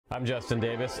I'm Justin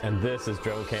Davis, and this is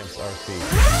Drone Camps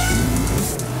RC.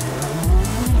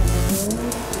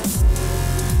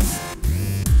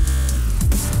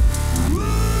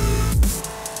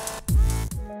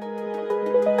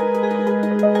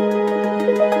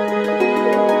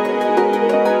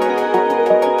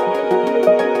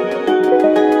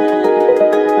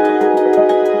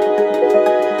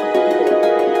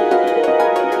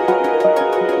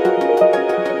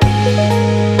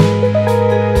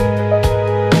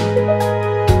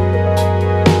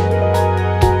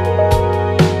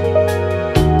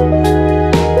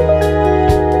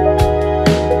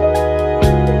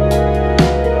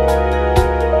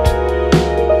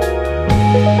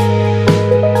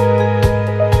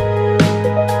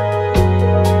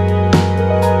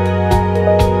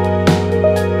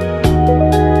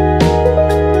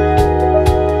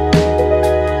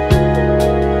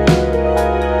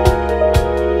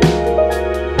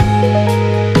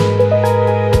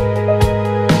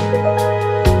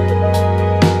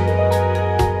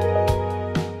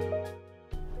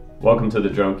 Welcome to the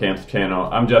Drone Camps channel.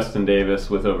 I'm Justin Davis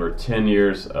with over 10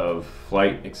 years of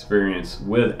flight experience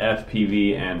with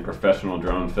FPV and professional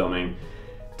drone filming.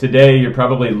 Today you're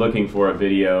probably looking for a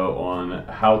video on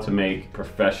how to make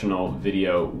professional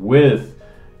video with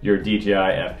your DJI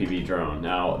Fpv drone.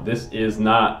 Now this is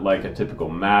not like a typical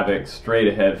Mavic straight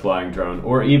ahead flying drone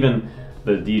or even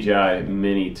the DJI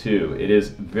Mini 2. It is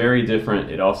very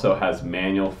different. It also has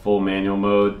full manual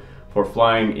mode for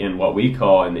flying in what we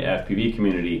call in the FPV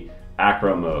community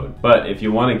acro mode. But if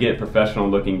you want to get professional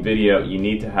looking video, you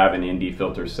need to have an ND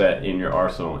filter set in your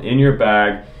arsenal. In your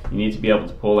bag, you need to be able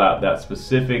to pull out that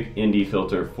specific ND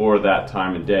filter for that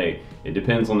time of day. It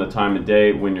depends on the time of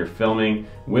day when you're filming,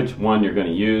 which one you're going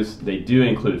to use. They do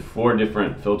include 4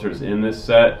 different filters in this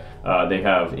set. They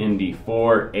have ND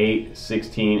 4, 8,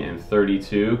 16, and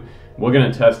 32. We're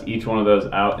going to test each one of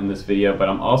those out in this video, but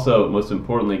I'm also most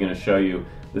importantly going to show you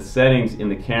the settings in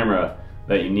the camera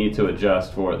that you need to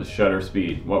adjust for the shutter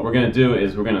speed. What we're going to do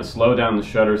is we're going to slow down the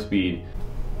shutter speed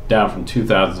down from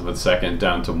 0.02 of a second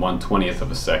down to 1/20th of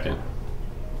a second.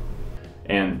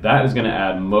 And that is going to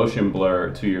add motion blur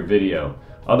to your video.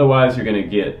 Otherwise you're going to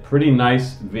get pretty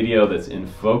nice video that's in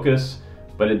focus,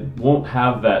 but it won't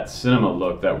have that cinema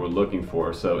look that we're looking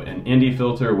for. So an ND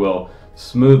filter will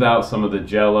smooth out some of the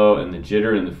jello and the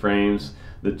jitter in the frames.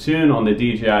 The tune on the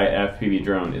DJI Fpv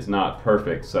drone is not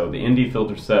perfect, so the ND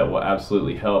filter set will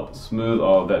absolutely help smooth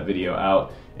all of that video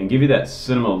out and give you that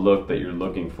cinema look that you're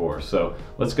looking for. So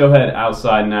let's go ahead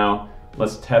outside now.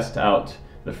 Let's test out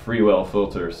the Freewell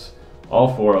filters, all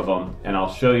 4 of them, and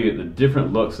I'll show you the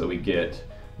different looks that we get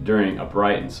during a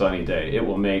bright and sunny day. It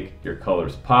will make your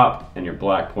colors pop and your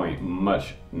black point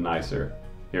much nicer.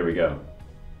 Here we go.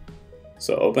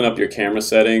 So open up your camera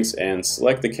settings and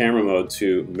select the camera mode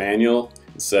to manual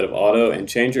instead of auto, and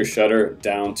change your shutter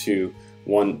down to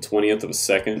 1/20th of a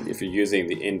second if you're using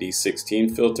the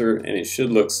ND16 filter, and it should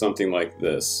look something like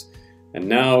this. And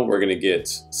now we're going to get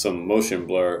some motion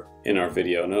blur in our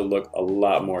video and it'll look a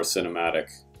lot more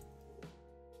cinematic.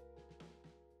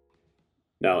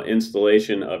 Now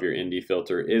installation of your ND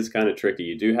filter is kind of tricky.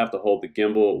 You do have to hold the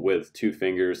gimbal with 2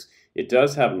 fingers. It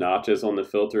does have notches on the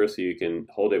filter so you can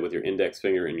hold it with your index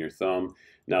finger and your thumb.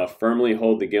 Now firmly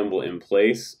hold the gimbal in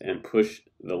place and push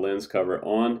the lens cover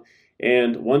on,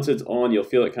 and once it's on you'll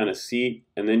feel it kind of seat,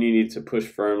 and then you need to push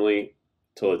firmly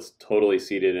till it's totally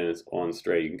seated and it's on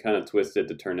straight. You can kind of twist it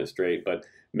to turn it straight, but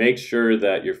make sure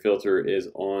that your filter is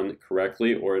on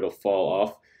correctly or it'll fall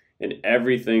off and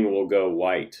everything will go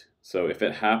white. So if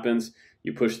it happens,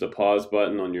 you push the pause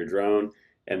button on your drone,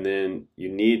 and then you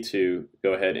need to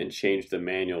go ahead and change the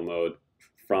manual mode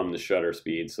from the shutter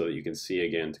speed so that you can see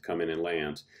again to come in and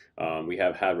land. We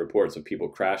have had reports of people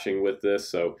crashing with this,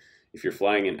 so if you're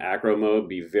flying in acro mode,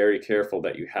 be very careful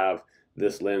that you have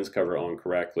this lens cover on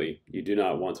correctly. You do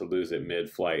not want to lose it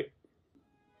mid-flight.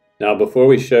 Now before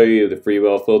we show you the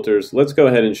Freewell filters, let's go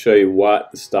ahead and show you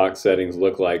what the stock settings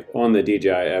look like on the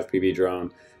DJI Fpv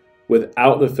drone.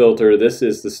 Without the filter, this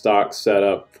is the stock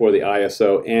setup for the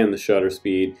ISO and the shutter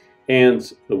speed,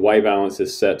 and the white balance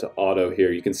is set to auto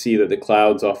here. You can see that the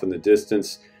clouds off in the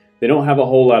distance, they don't have a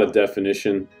whole lot of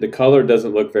definition. The color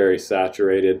doesn't look very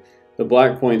saturated. The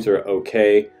black points are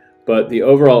okay, but the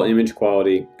overall image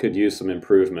quality could use some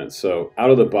improvement. So out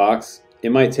of the box,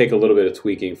 it might take a little bit of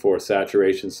tweaking for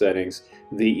saturation settings,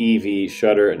 the EV,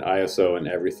 shutter, and ISO, and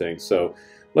everything. So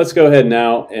let's go ahead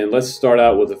now and let's start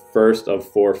out with the first of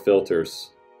 4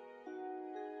 filters.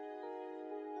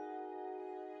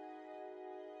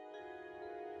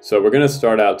 So we're going to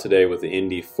start out today with the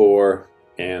ND4,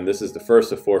 and this is the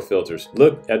first of 4 filters.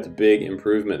 Look at the big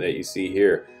improvement that you see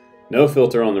here. No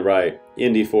filter on the right,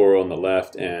 ND4 on the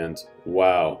left, and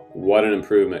wow, what an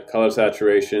improvement. Color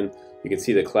saturation, you can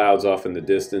see the clouds off in the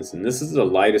distance, and this is the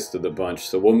lightest of the bunch.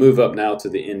 So we'll move up now to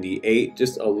the ND8,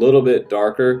 just a little bit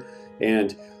darker,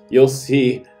 and you'll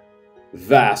see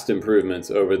vast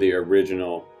improvements over the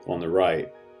original on the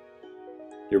right.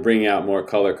 You're bringing out more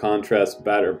color contrast,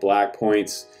 better black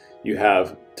points. You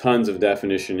have tons of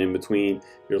definition in between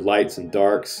your lights and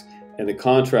darks, and the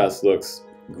contrast looks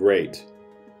great.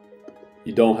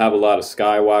 You don't have a lot of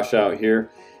sky washout here,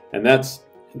 and that's,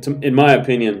 in my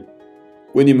opinion,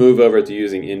 when you move over to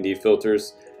using ND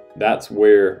filters, that's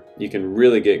where you can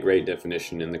really get great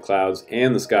definition in the clouds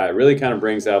and the sky. It really kind of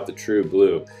brings out the true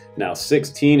blue. Now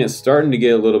 16 is starting to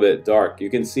get a little bit dark. You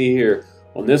can see here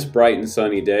on this bright and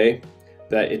sunny day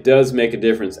that it does make a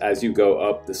difference as you go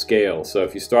up the scale. So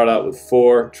if you start out with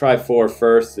 4, try 4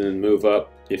 first and then move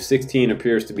up. If 16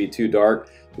 appears to be too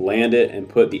dark, land it and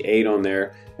put the 8 on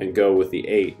there and go with the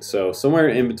 8. So somewhere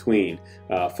in between.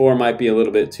 4 might be a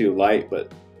little bit too light,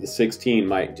 but the 16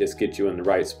 might just get you in the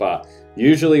right spot.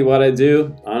 Usually what I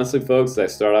do, honestly folks, is I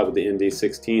start out with the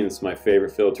ND16. It's my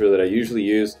favorite filter that I usually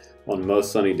use on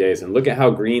most sunny days. And look at how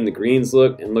green the greens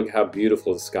look, and look how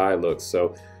beautiful the sky looks.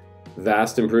 So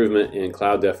vast improvement in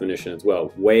cloud definition as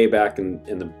well. Way back in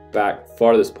the back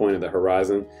farthest point of the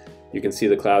horizon, you can see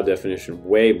the cloud definition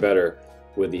way better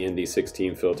with the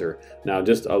ND16 filter. Now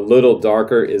just a little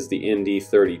darker is the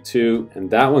ND32, and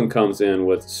that one comes in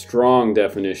with strong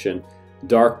definition,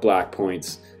 dark black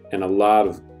points, and a lot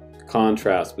of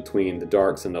contrast between the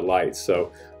darks and the lights.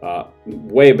 So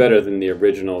way better than the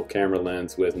original camera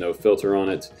lens with no filter on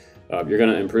it. You're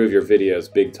going to improve your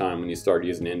videos big time when you start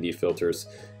using ND filters.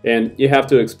 And you have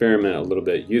to experiment a little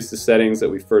bit. Use the settings that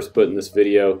we first put in this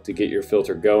video to get your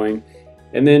filter going,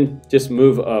 and then just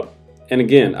move up. And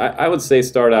again, I would say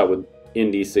start out with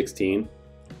ND16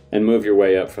 and move your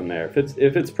way up from there.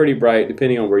 If it's pretty bright,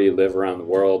 depending on where you live around the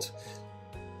world,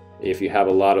 if you have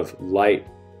a lot of light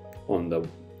on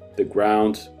the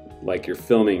ground, like you're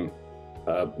filming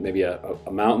maybe a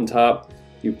mountaintop,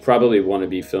 you probably want to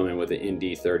be filming with an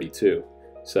ND32.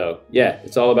 So yeah,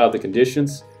 it's all about the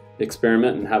conditions.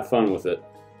 Experiment and have fun with it.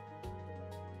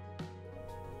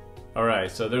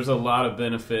 Alright, so there's a lot of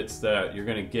benefits that you're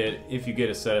going to get if you get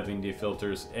a set of ND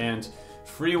filters, and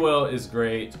Freewell is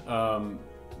great.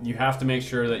 You have to make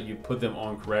sure that you put them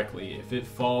on correctly. If it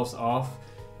falls off,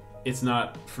 it's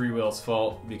not Freewell's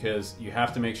fault, because you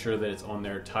have to make sure that it's on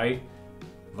there tight.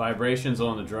 Vibrations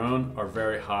on the drone are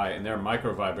very high, and they're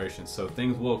micro vibrations, so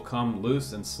things will come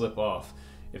loose and slip off.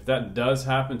 If that does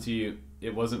happen to you,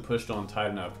 it wasn't pushed on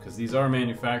tight enough, because these are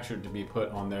manufactured to be put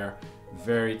on there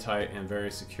very tight and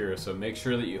very secure. So make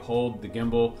sure that you hold the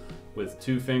gimbal with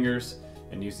 2 fingers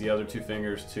and use the other 2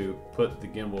 fingers to put the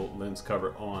gimbal lens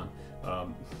cover on.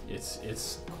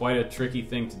 It's quite a tricky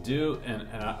thing to do, and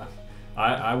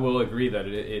I will agree that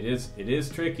it is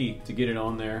tricky to get it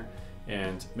on there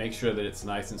and make sure that it's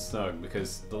nice and snug,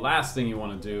 because the last thing you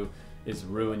want to do is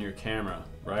ruin your camera,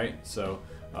 right? So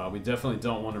we definitely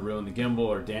don't want to ruin the gimbal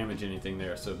or damage anything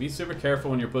there. So be super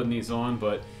careful when you're putting these on,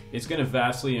 but it's going to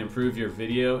vastly improve your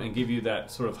video and give you that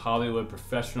sort of Hollywood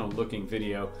professional looking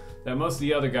video that most of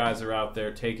the other guys are out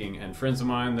there taking. And friends of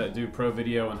mine that do pro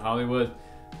video in Hollywood,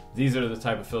 these are the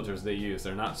type of filters they use.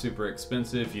 They're not super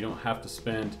expensive. You don't have to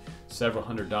spend several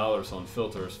 $100s on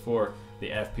filters for the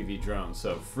FPV drone.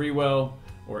 So Freewell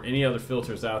or any other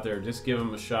filters out there, just give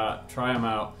them a shot, try them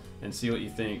out, and see what you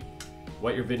think,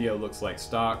 what your video looks like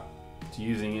stock to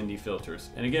using ND filters.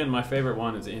 And again, my favorite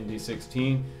one is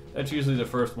ND16. That's usually the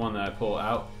first one that I pull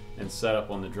out and set up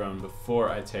on the drone before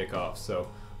I take off. So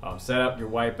set up your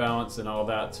white balance and all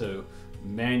that to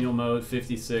manual mode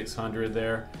 5600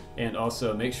 there, and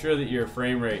also make sure that your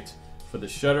frame rate for the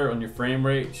shutter on your frame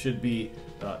rate should be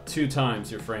 2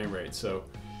 times your frame rate. So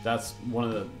that's one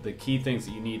of the key things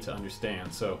that you need to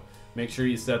understand. So make sure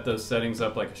you set those settings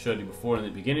up like I showed you before in the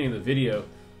beginning of the video,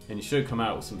 and you should come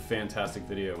out with some fantastic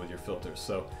video with your filters.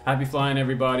 So happy flying,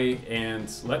 everybody,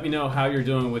 and let me know how you're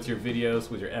doing with your videos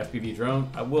with your FPV drone.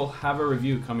 I will have a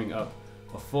review coming up,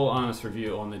 a full honest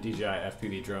review on the DJI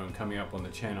Fpv Drone coming up on the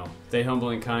channel. Stay humble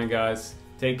and kind, guys.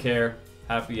 Take care.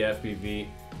 Happy FPV,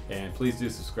 and please do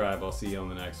subscribe. I'll see you on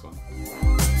the next one.